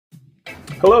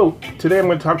Hello, today I'm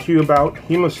going to talk to you about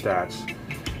hemostats.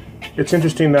 It's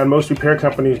interesting that most repair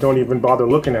companies don't even bother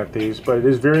looking at these, but it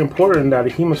is very important that a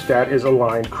hemostat is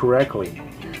aligned correctly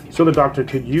so the doctor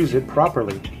could use it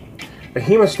properly. A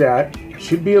hemostat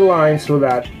should be aligned so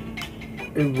that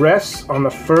it rests on the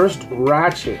first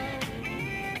ratchet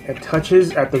and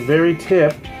touches at the very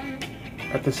tip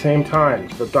at the same time.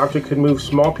 So the doctor could move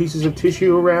small pieces of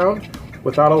tissue around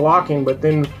without a locking, but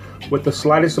then with the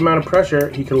slightest amount of pressure,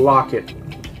 he can lock it.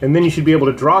 And then you should be able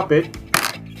to drop it,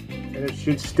 and it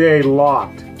should stay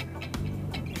locked.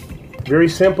 Very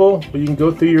simple, but you can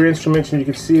go through your instruments and you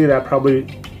can see that probably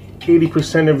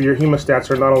 80% of your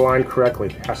hemostats are not aligned correctly.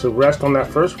 It has to rest on that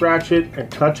first ratchet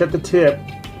and touch at the tip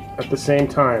at the same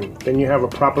time. Then you have a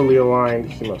properly aligned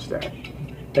hemostat.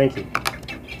 Thank you.